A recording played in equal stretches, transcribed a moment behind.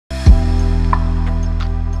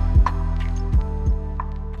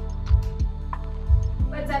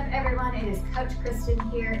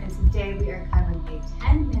Kristen here, and today we are covering a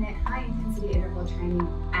 10-minute high-intensity interval training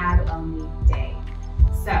ab-only day.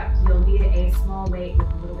 So you'll need a small weight with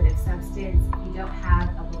a little bit of substance. If you don't have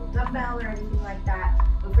a little dumbbell or anything like that,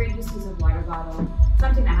 feel free to just use a water bottle,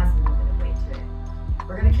 something that has a little bit of weight to it.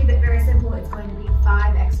 We're going to keep it very simple. It's going to be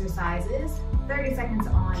 5 exercises, 30 seconds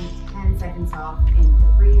on, 10 seconds off in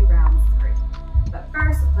 3 rounds through. But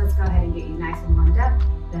first, let's go ahead and get you nice and warmed up.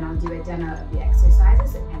 Then I'll do a demo of the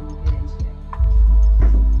exercises and we'll get into it.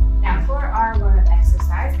 Now for our warm-up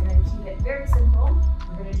exercise, we're going to keep it very simple.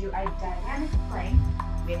 We're going to do a dynamic plank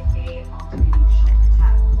with a alternating shoulder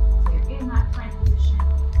tap. So you're in that plank position.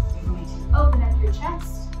 You're going to open up your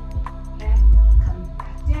chest. Okay, come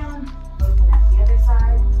back down, open up the other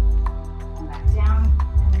side, come back down,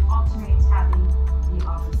 and then alternate tapping the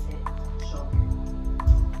opposite shoulder.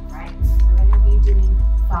 Right? We're going to be doing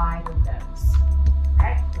 5 of those.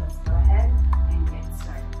 Alright, let's go ahead and get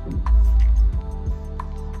started.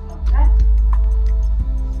 Open up.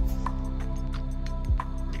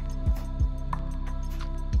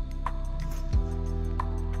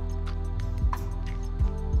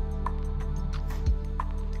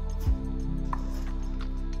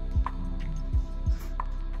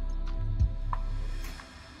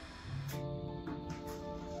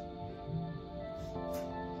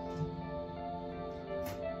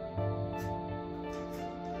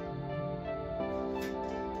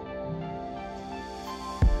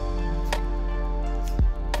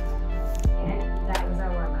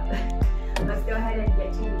 Let's go ahead and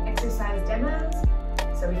get to the exercise demos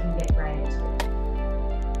so we can get right into it.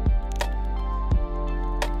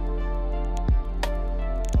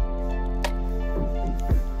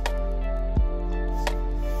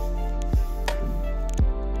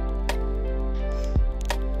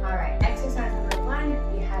 All right, exercise number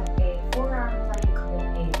 1, we have a forearm plank with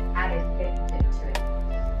an added hip dip to it.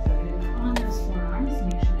 So we're going to on those forearms,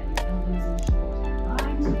 make sure that your elbows and shoulders are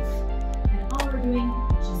aligned. And all we're doing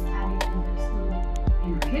is just adding in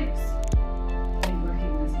our hips and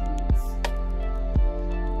working those knees.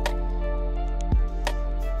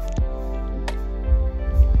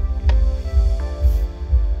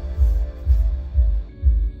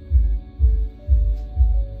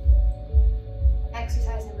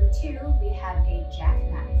 Exercise number 2, we have a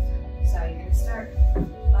jackknife. So you're going to start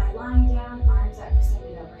by lying down, arms are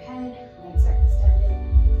extended overhead, legs are extended.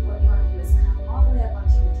 What you want to do is come all the way up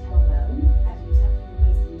onto your tailbone as you tuck your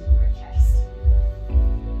knees into your chest.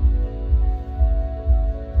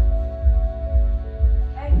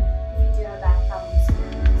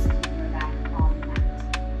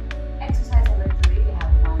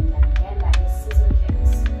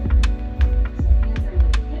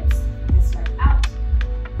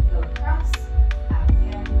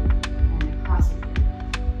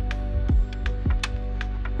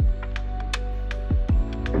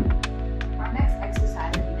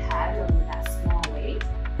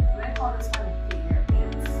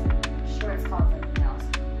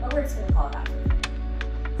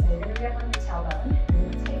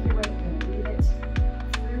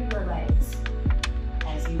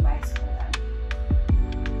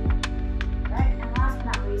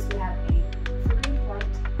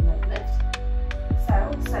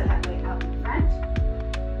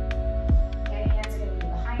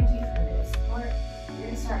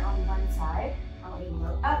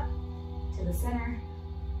 Center,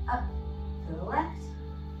 up to the left,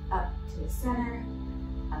 up to the center,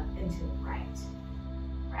 up and to the right.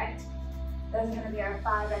 Right? Those are going to be our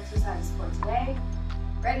 5 exercises for today.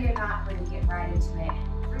 Ready or not, we're going to get right into it.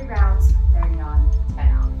 3 rounds, 30 on,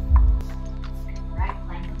 10 off. Right,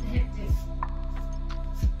 plank with the hip dip.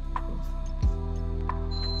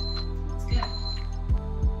 That's good.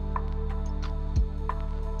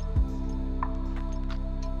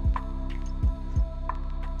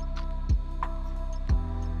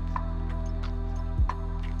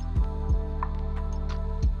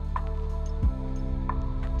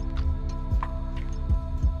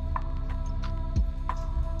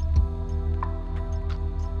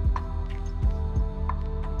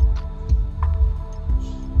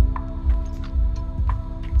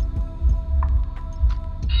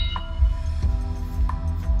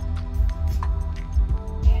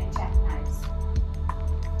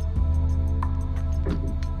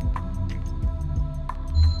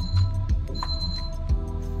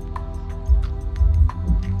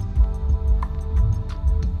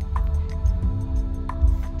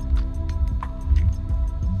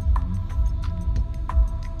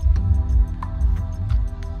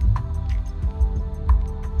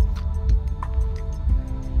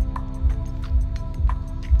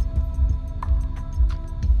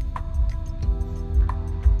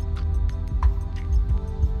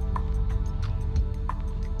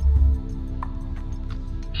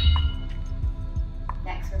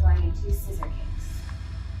 going to scissor kicks.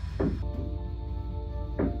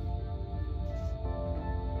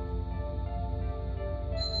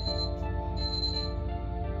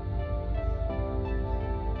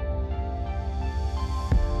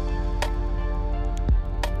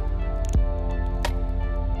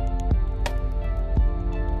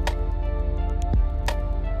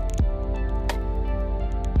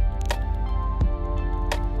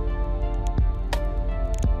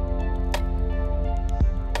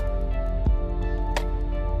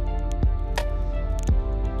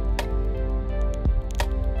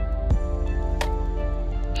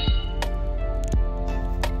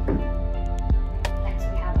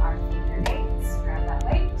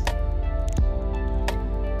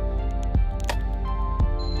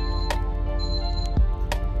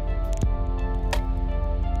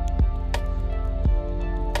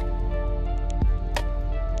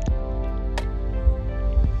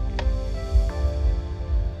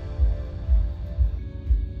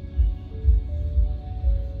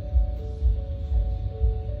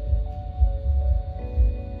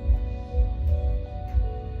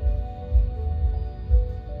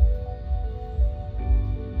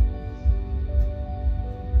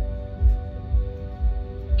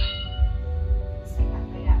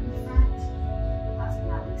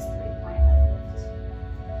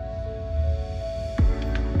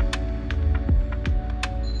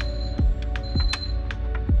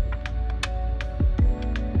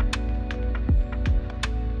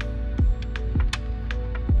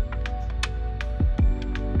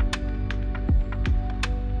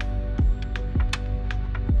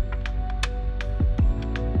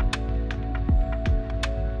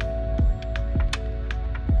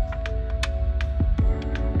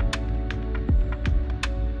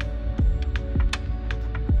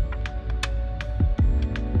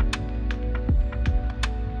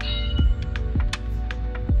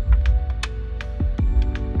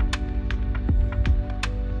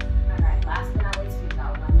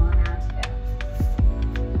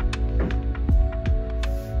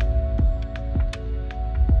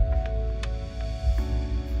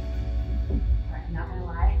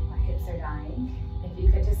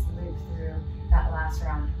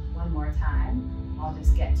 Round one more time. I'll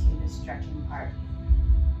just get to the stretching part.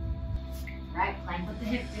 All right, plank with the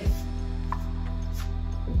hip dish.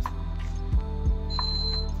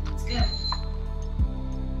 Let's go.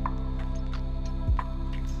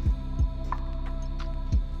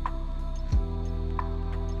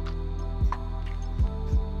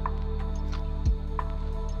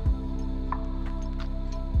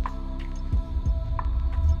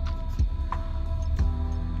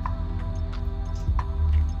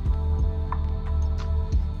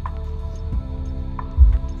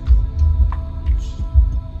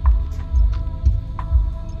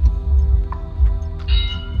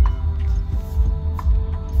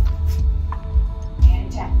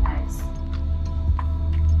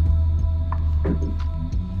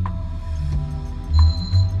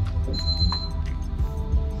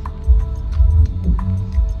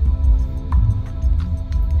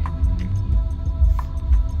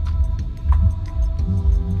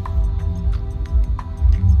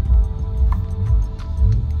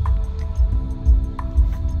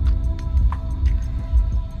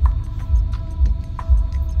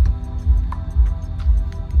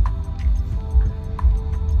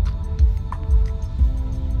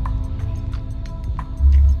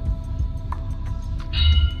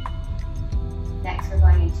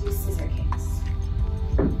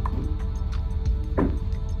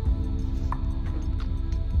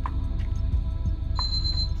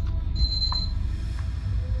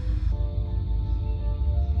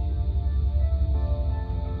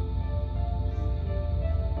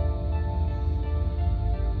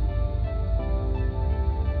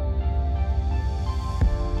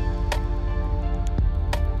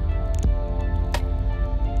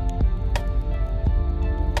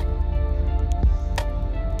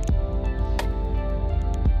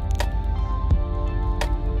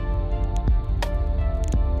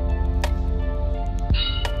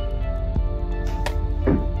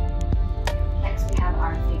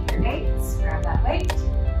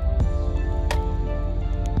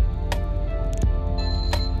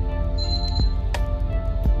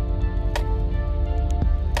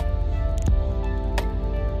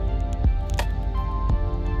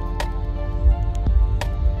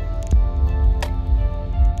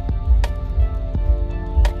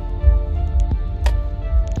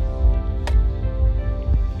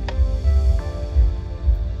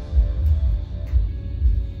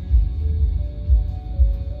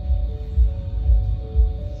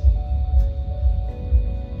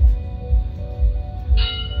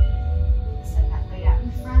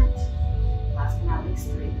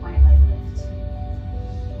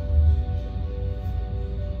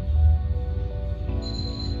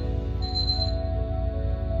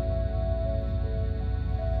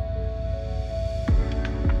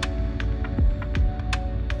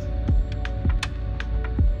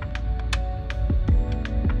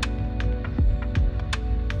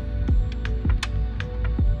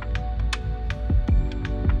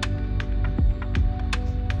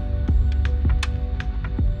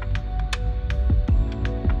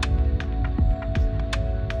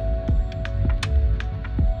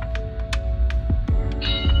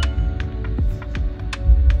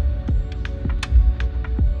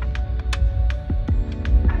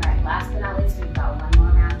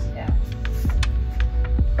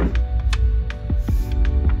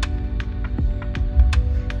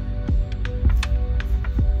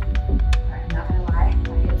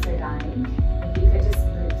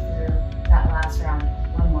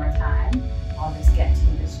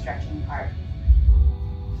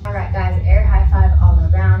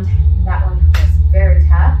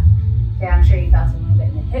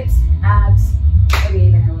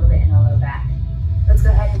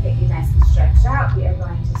 and stretch out, we are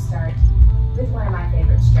going to start with one of my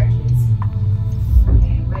favorite stretches.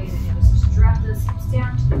 Okay, what you're going to do is just drop those hips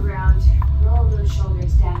down to the ground, roll those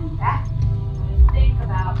shoulders down and back. You're going to think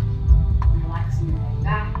about relaxing your head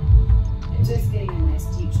back and just getting a nice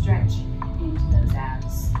deep stretch into those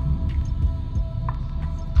abs.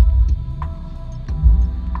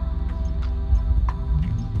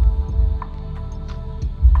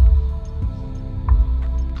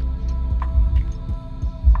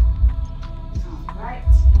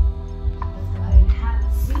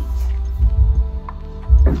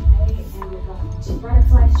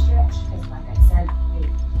 Butterfly stretch, because like I said,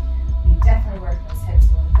 we definitely work those hips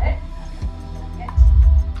a little bit.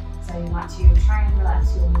 So you want to try and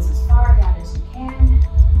relax your knees as far down as you can.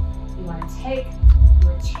 You want to take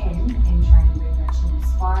your chin and try and bring your chin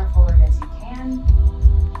as far forward as you can.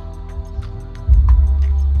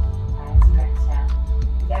 As you exhale.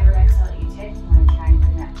 With every exhale that you take, you want to try and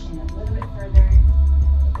bring that chin a little bit further.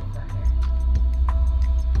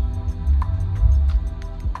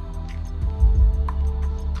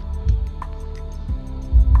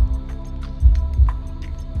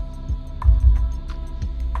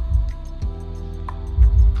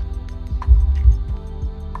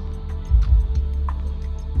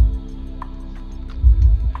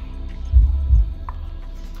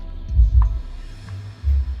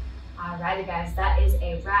 Alrighty guys, that is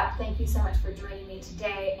a wrap. Thank you so much for joining me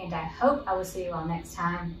today, and I hope I will see you all next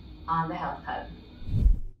time on the Health Hub.